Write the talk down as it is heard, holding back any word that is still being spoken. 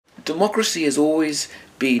Democracy has always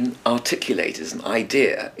been articulated as an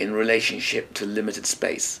idea in relationship to limited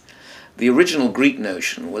space. The original Greek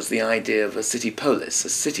notion was the idea of a city polis, a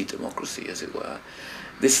city democracy, as it were.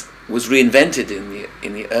 This was reinvented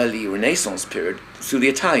in the early Renaissance period through the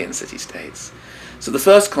Italian city-states. So the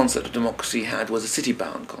first concept of democracy had was a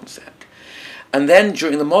city-bound concept. And then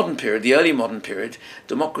during the modern period, the early modern period,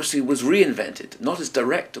 democracy was reinvented, not as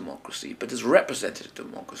direct democracy, but as representative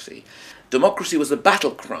democracy. Democracy was a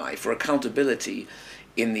battle cry for accountability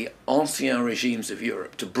in the ancien regimes of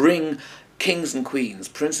Europe, to bring kings and queens,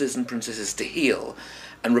 princes and princesses to heel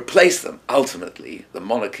and replace them, ultimately, the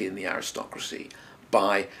monarchy and the aristocracy,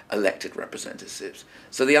 by elected representatives.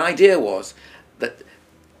 So the idea was that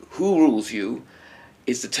who rules you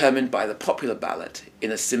is determined by the popular ballot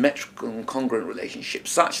in a symmetrical and congruent relationship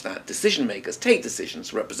such that decision makers take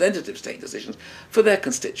decisions, representatives take decisions for their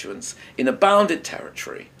constituents in a bounded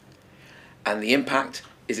territory, and the impact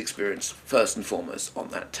is experienced first and foremost on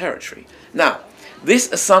that territory. Now,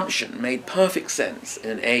 this assumption made perfect sense in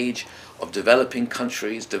an age of developing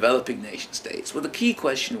countries, developing nation states, where the key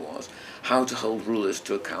question was how to hold rulers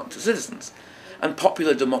to account to citizens. And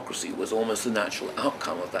popular democracy was almost the natural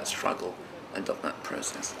outcome of that struggle and of that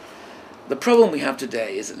process. The problem we have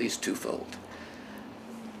today is at least twofold.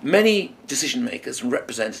 Many decision makers and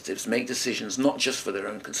representatives make decisions not just for their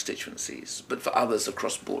own constituencies, but for others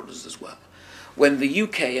across borders as well. When the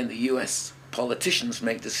UK and the US politicians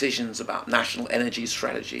make decisions about national energy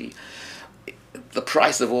strategy, the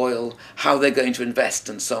price of oil, how they're going to invest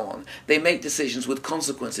and so on, they make decisions with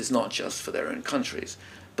consequences not just for their own countries,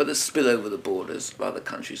 but that spill over the borders of other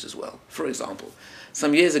countries as well. For example,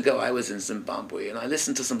 some years ago I was in Zimbabwe and I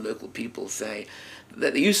listened to some local people say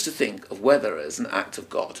that they used to think of weather as an act of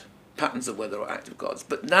God, patterns of weather are act of gods,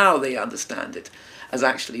 but now they understand it as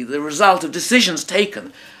actually the result of decisions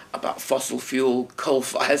taken about fossil fuel,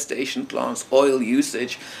 coal-fired station plants, oil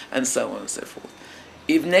usage, and so on and so forth.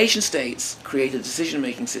 If nation-states create a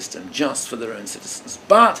decision-making system just for their own citizens,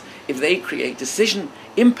 but if they create decision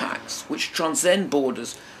impacts which transcend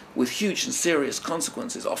borders with huge and serious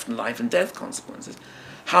consequences, often life and death consequences,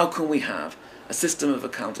 how can we have a system of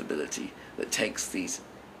accountability that takes these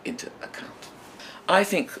into account? I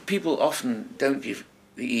think people often don't give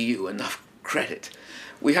the EU enough credit.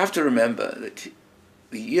 We have to remember that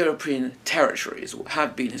the European territories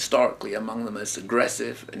have been historically among the most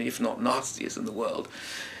aggressive and if not nastiest in the world.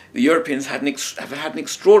 The Europeans have had an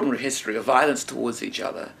extraordinary history of violence towards each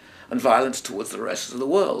other and violence towards the rest of the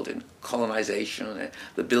world in colonization,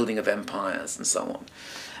 the building of empires and so on.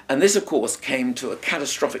 And this, of course, came to a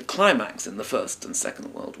catastrophic climax in the First and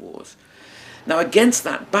Second World Wars. Now, against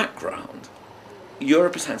that background,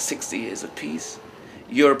 Europe has had 60 years of peace.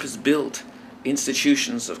 Europe has built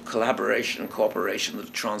institutions of collaboration and cooperation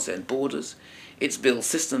that transcend borders. It's built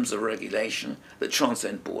systems of regulation that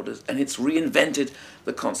transcend borders, and it's reinvented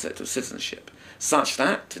the concept of citizenship, such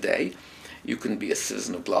that today you can be a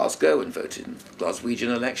citizen of Glasgow and vote in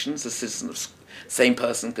Glaswegian elections, same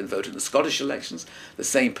person can vote in the Scottish elections, the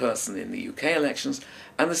same person in the UK elections,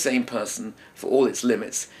 and the same person, for all its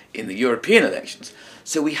limits, in the European elections.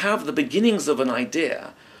 So we have the beginnings of an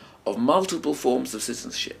idea of multiple forms of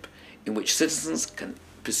citizenship, in which citizens can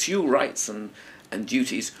pursue rights and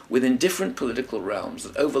duties within different political realms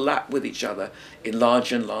that overlap with each other in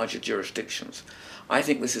larger and larger jurisdictions. I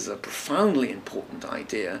think this is a profoundly important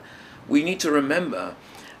idea. We need to remember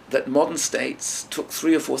that modern states took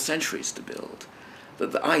 3 or 4 centuries to build,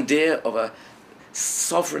 that the idea of a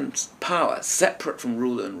sovereign power separate from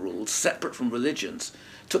ruler and ruled, separate from religions,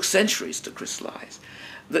 took centuries to crystallize,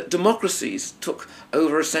 that democracies took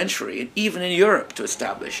over a century, even in Europe, to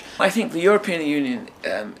establish. I think the European Union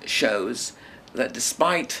shows that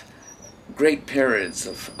despite great periods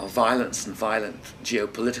of violence and violent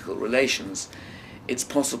geopolitical relations, it's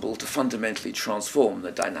possible to fundamentally transform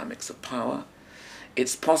the dynamics of power.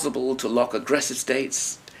 It's possible to lock aggressive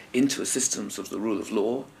states into systems of the rule of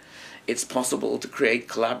law. It's possible to create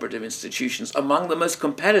collaborative institutions among the most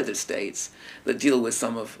competitive states that deal with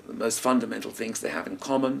some of the most fundamental things they have in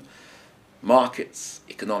common: markets,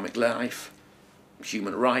 economic life,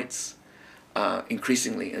 human rights,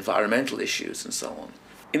 increasingly environmental issues, and so on.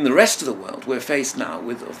 In the rest of the world, we're faced now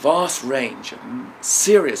with a vast range of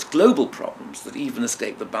serious global problems that even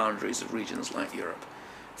escape the boundaries of regions like Europe.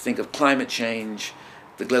 Think of climate change,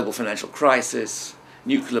 the global financial crisis,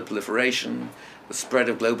 nuclear proliferation, the spread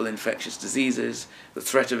of global infectious diseases, the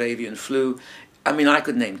threat of avian flu. I mean, I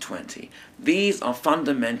could name 20. These are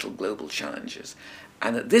fundamental global challenges.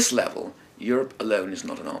 And at this level, Europe alone is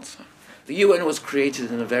not an answer. The UN was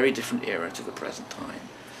created in a very different era to the present time.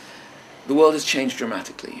 The world has changed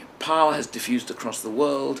dramatically. Power has diffused across the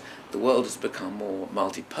world has become more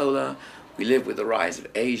multipolar. We live with the rise of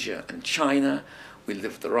Asia and China. We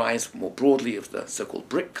live with the rise more broadly of the so-called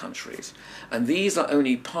BRIC countries. And these are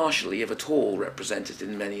only partially, if at all, represented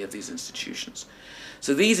in many of these institutions.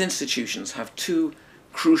 So these institutions have two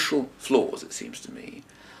crucial flaws, it seems to me.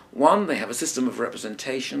 One, they have a system of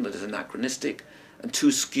representation that is anachronistic and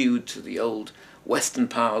too skewed to the old Western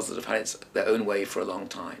powers that have had their own way for a long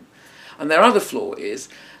time. And their other flaw is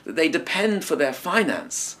that they depend for their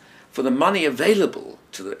finance, for the money available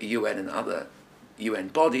to the UN and other UN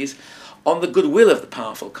bodies, on the goodwill of the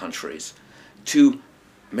powerful countries to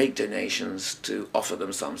make donations, to offer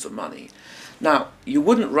them sums of money. Now, you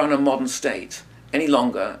wouldn't run a modern state any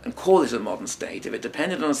longer and call it a modern state if it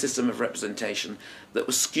depended on a system of representation that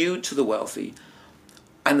was skewed to the wealthy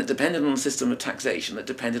and that depended on a system of taxation that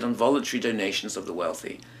depended on voluntary donations of the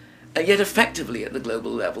wealthy. And yet effectively at the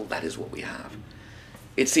global level, that is what we have.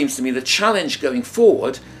 It seems to me the challenge going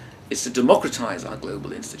forward is to democratize our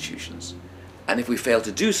global institutions. And if we fail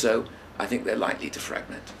to do so, I think they're likely to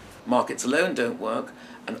fragment. Markets alone don't work,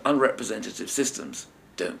 and unrepresentative systems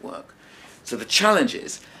don't work. So the challenge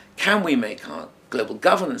is, can we make our global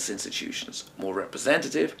governance institutions more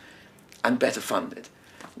representative and better funded?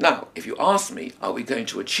 Now, if you ask me, are we going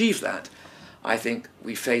to achieve that? I think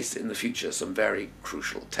we face in the future some very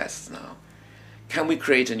crucial tests now. Can we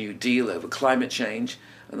create a new deal over climate change?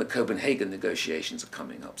 And the Copenhagen negotiations are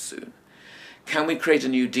coming up soon. Can we create a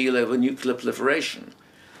new deal over nuclear proliferation?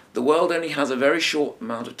 The world only has a very short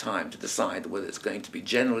amount of time to decide whether it's going to be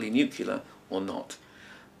generally nuclear or not.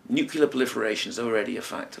 Nuclear proliferation is already a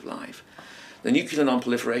fact of life. The Nuclear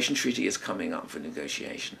Non-Proliferation Treaty is coming up for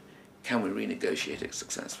negotiation. Can we renegotiate it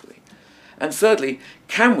successfully? And thirdly,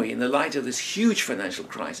 can we, in the light of this huge financial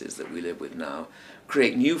crisis that we live with now,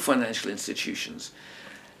 create new financial institutions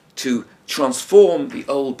to transform the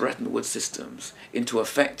old Bretton Woods systems into an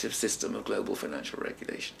effective system of global financial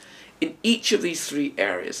regulation? In each of these three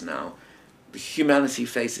areas now, humanity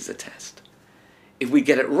faces a test. If we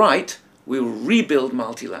get it right, we will rebuild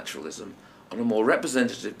multilateralism on a more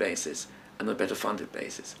representative basis and a better funded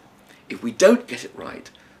basis. If we don't get it right,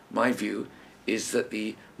 my view is that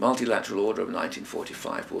the multilateral order of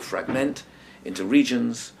 1945 will fragment into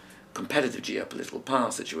regions, competitive geopolitical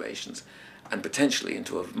power situations, and potentially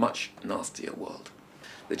into a much nastier world.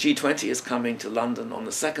 The G20 is coming to London on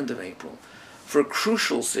the 2nd of April for a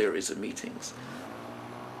crucial series of meetings.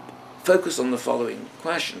 Focus on the following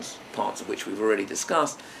questions, parts of which we've already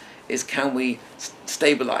discussed, is can we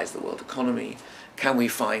stabilize the world economy? Can we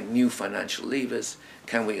find new financial levers?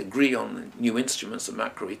 Can we agree on new instruments of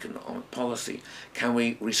macroeconomic policy? Can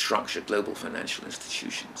we restructure global financial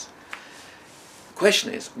institutions? The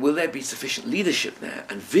question is, will there be sufficient leadership there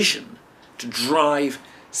and vision to drive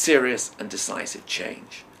serious and decisive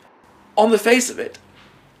change? On the face of it,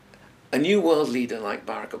 a new world leader like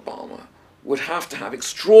Barack Obama would have to have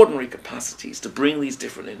extraordinary capacities to bring these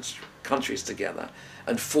different countries together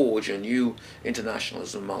and forge a new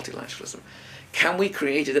internationalism, multilateralism. Can we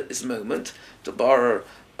create it at this moment? To borrow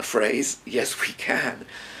a phrase, yes we can.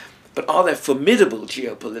 But are there formidable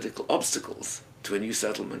geopolitical obstacles to a new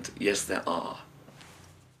settlement? Yes there are.